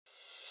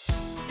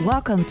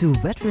Welcome to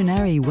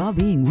Veterinary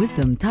Wellbeing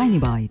Wisdom Tiny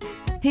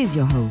Bites. Here's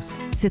your host,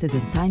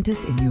 citizen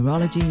scientist in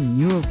neurology,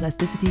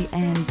 neuroplasticity,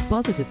 and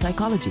positive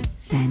psychology,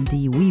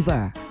 Sandy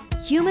Weaver.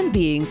 Human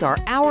beings are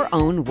our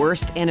own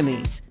worst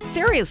enemies.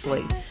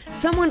 Seriously.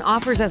 Someone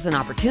offers us an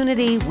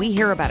opportunity, we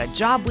hear about a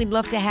job we'd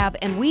love to have,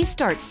 and we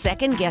start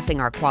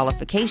second-guessing our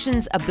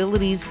qualifications,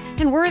 abilities,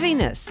 and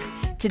worthiness.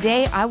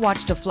 Today, I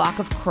watched a flock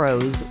of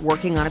crows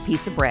working on a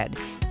piece of bread,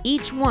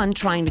 each one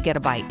trying to get a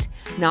bite.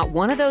 Not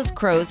one of those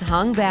crows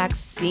hung back,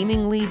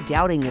 seemingly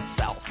doubting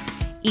itself.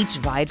 Each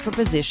vied for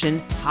position,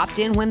 hopped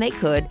in when they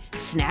could,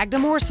 snagged a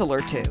morsel or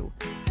two.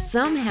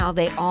 Somehow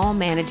they all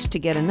managed to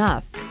get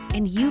enough,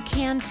 and you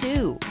can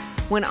too.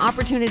 When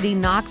opportunity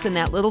knocks and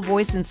that little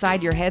voice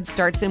inside your head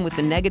starts in with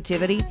the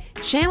negativity,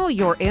 channel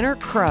your inner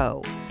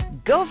crow.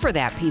 Go for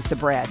that piece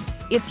of bread.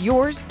 It's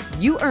yours,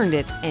 you earned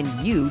it, and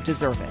you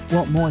deserve it.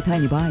 Want more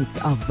tiny bites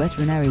of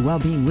veterinary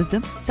well-being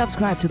wisdom?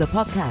 Subscribe to the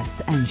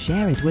podcast and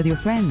share it with your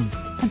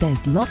friends. And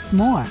there's lots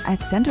more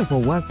at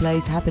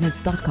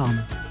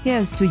centerforworkplacehappiness.com.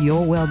 Here's to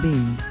your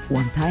well-being,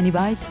 one tiny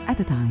bite at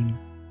a time.